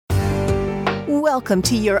Welcome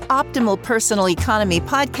to your Optimal Personal Economy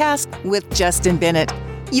podcast with Justin Bennett.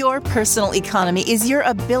 Your personal economy is your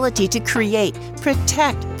ability to create,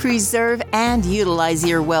 protect, preserve, and utilize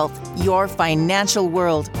your wealth, your financial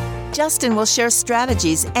world. Justin will share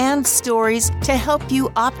strategies and stories to help you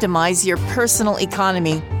optimize your personal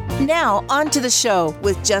economy. Now, on to the show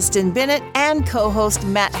with Justin Bennett and co-host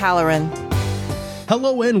Matt Halloran.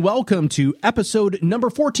 Hello and welcome to episode number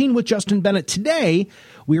 14 with Justin Bennett. Today,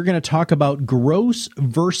 we're going to talk about gross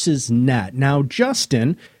versus net. Now,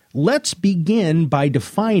 Justin, let's begin by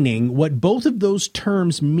defining what both of those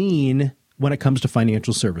terms mean when it comes to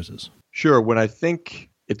financial services. Sure. When I think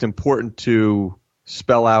it's important to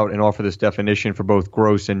spell out and offer this definition for both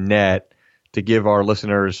gross and net to give our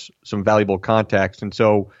listeners some valuable context. And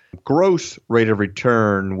so gross rate of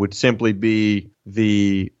return would simply be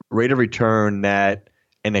the rate of return that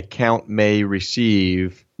an account may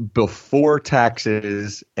receive before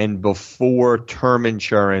taxes and before term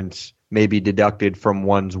insurance may be deducted from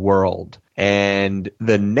one's world. And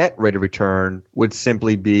the net rate of return would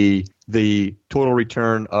simply be the total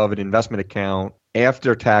return of an investment account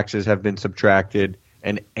after taxes have been subtracted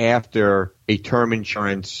and after a term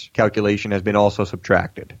insurance calculation has been also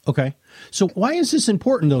subtracted. Okay. So why is this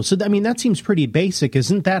important, though? So, that seems pretty basic.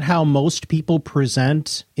 Isn't that how most people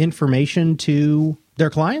present information to their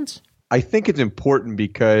clients? I think it's important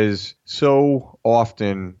because so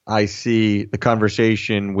often I see the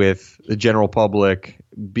conversation with the general public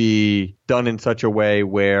be done in such a way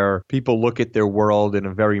where people look at their world in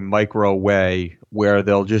a very micro way, where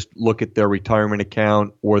they'll just look at their retirement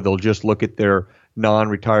account or they'll just look at their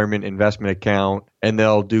non-retirement investment account, and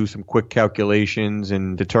they'll do some quick calculations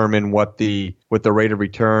and determine what the rate of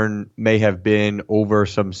return may have been over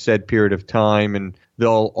some said period of time. And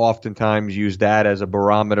they'll oftentimes use that as a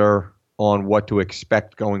barometer on what to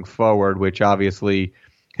expect going forward, which obviously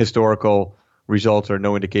historical results are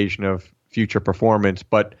no indication of future performance.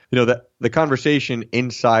 But the conversation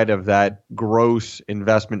inside of that gross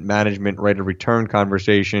investment management rate of return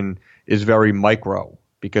conversation is very micro,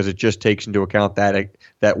 because it just takes into account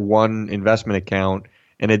that one investment account,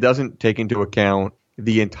 and it doesn't take into account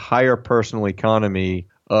the entire personal economy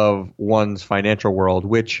of one's financial world,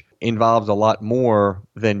 which involves a lot more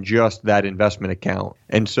than just that investment account.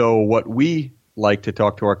 And so what we like to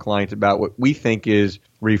talk to our clients about, what we think is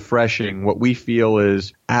refreshing, what we feel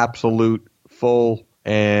is absolute, full,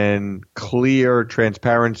 and clear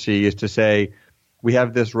transparency, is to say we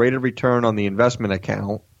have this rate of return on the investment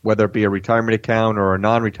account, whether it be a retirement account or a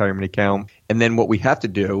non-retirement account. And then what we have to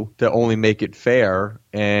do to only make it fair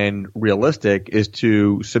and realistic is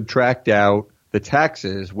to subtract out the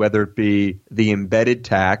taxes, whether it be the embedded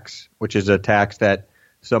tax, which is a tax that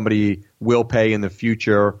somebody will pay in the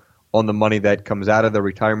future on the money that comes out of the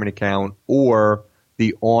retirement account, or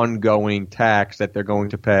the ongoing tax that they're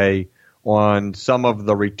going to pay on some of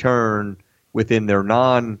the return within their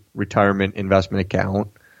non-retirement investment account.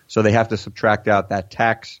 So they have to subtract out that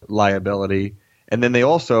tax liability. And then they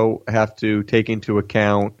also have to take into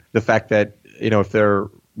account the fact that, if they're,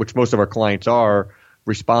 which most of our clients are,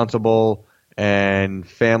 responsible and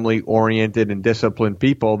family-oriented and disciplined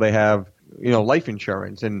people, they have, life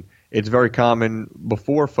insurance. And it's very common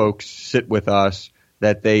before folks sit with us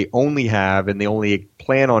that they only have and they only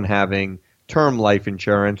plan on having term life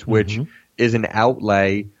insurance, which is an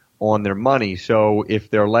outlay on their money. So if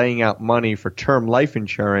they're laying out money for term life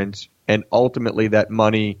insurance, and ultimately that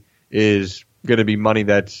money is going to be money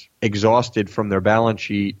that's exhausted from their balance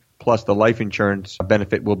sheet, plus the life insurance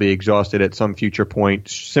benefit will be exhausted at some future point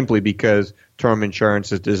simply because term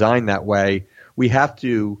insurance is designed that way, we have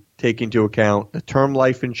to take into account the term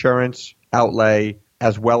life insurance outlay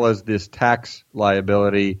as well as this tax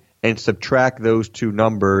liability and subtract those two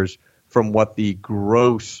numbers from what the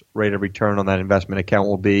gross rate of return on that investment account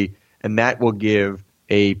will be. And that will give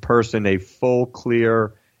a person a full,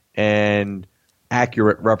 clear, and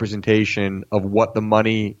accurate representation of what the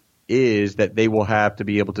money is that they will have to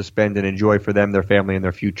be able to spend and enjoy for them, their family, and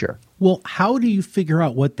their future. Well, how do you figure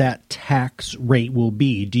out what that tax rate will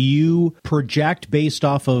be? Do you project based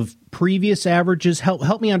off of previous averages?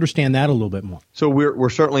 Help me understand that a little bit more. So we're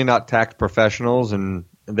certainly not tax professionals, and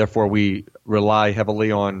therefore we rely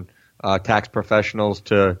heavily on tax professionals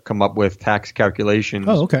to come up with tax calculations,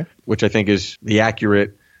 which I think is the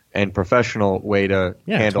accurate and professional way to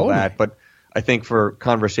handle that. But I think for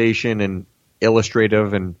conversation and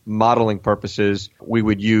illustrative and modeling purposes, we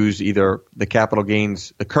would use either the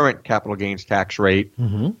current capital gains tax rate,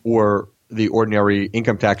 or the ordinary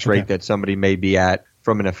income tax rate that somebody may be at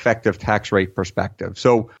from an effective tax rate perspective.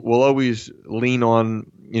 So we'll always lean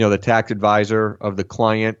on, the tax advisor of the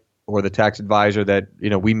client or the tax advisor that,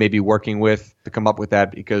 we may be working with to come up with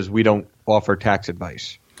that, because we don't offer tax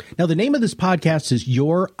advice. Now, the name of this podcast is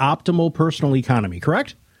Your Optimal Personal Economy,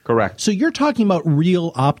 correct? Correct. So you're talking about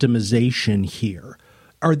real optimization here.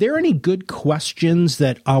 Are there any good questions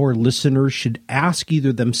that our listeners should ask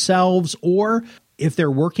either themselves or if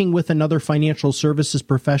they're working with another financial services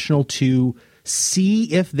professional to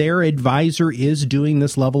see if their advisor is doing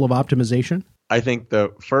this level of optimization? I think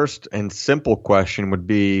the first and simple question would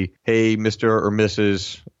be, hey, Mr. or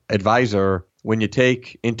Mrs. Advisor, when you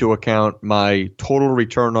take into account my total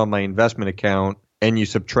return on my investment account and you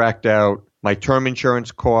subtract out my term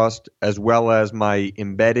insurance cost as well as my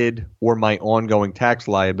embedded or my ongoing tax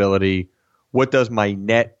liability, what does my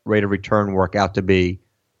net rate of return work out to be?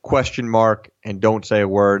 Question mark, and don't say a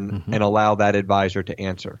word, and allow that advisor to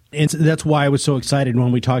answer. And that's why I was so excited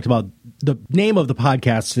when we talked about the name of the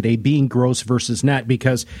podcast today being gross versus net,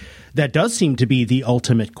 because that does seem to be the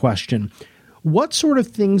ultimate question. What sort of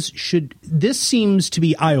things this seems to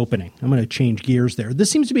be eye-opening. I'm going to change gears there. This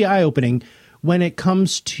seems to be eye-opening when it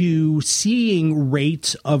comes to seeing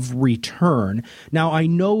rates of return. Now, I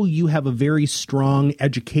know you have a very strong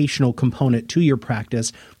educational component to your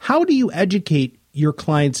practice. How do you educate your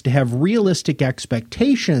clients to have realistic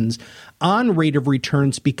expectations on rate of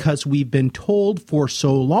returns, because we've been told for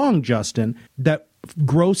so long, Justin, that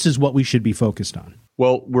gross is what we should be focused on?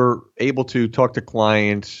 Well, we're able to talk to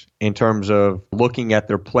clients in terms of looking at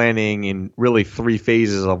their planning in really three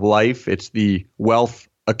phases of life. It's the wealth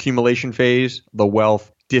accumulation phase, the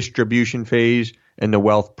wealth distribution phase, and the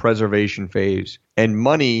wealth preservation phase. And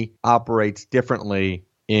money operates differently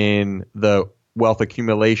in the wealth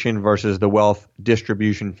accumulation versus the wealth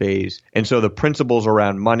distribution phase. And so the principles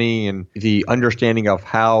around money and the understanding of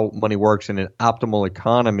how money works in an optimal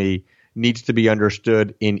economy needs to be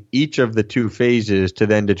understood in each of the two phases to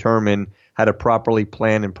then determine how to properly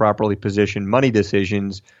plan and properly position money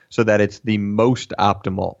decisions so that it's the most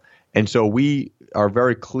optimal. And so we are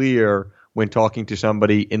very clear when talking to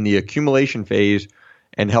somebody in the accumulation phase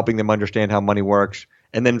and helping them understand how money works.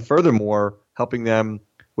 And then furthermore, helping them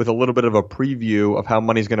with a little bit of a preview of how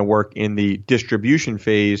money is going to work in the distribution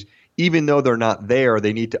phase. Even though they're not there,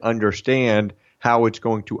 they need to understand how it's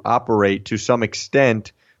going to operate to some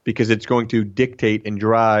extent, because it's going to dictate and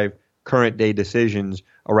drive current day decisions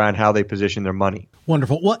around how they position their money.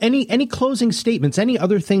 Wonderful. Well, any closing statements, any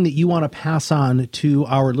other thing that you want to pass on to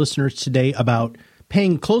our listeners today about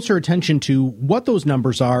paying closer attention to what those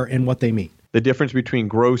numbers are and what they mean? The difference between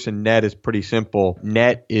gross and net is pretty simple.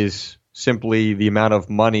 Net is simply the amount of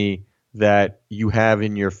money that you have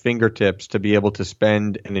in your fingertips to be able to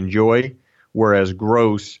spend and enjoy, whereas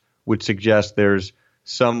gross would suggest there's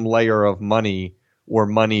some layer of money or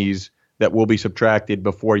monies that will be subtracted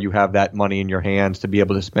before you have that money in your hands to be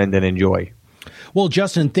able to spend and enjoy. Well,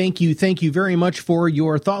 Justin, thank you. Thank you very much for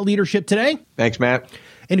your thought leadership today. Thanks, Matt.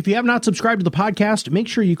 And if you have not subscribed to the podcast, make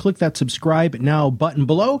sure you click that subscribe now button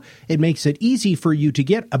below. It makes it easy for you to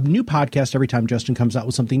get a new podcast every time Justin comes out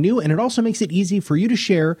with something new. And it also makes it easy for you to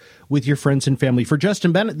share with your friends and family. For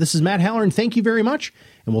Justin Bennett, this is Matt Halloran. Thank you very much.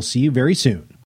 And we'll see you very soon.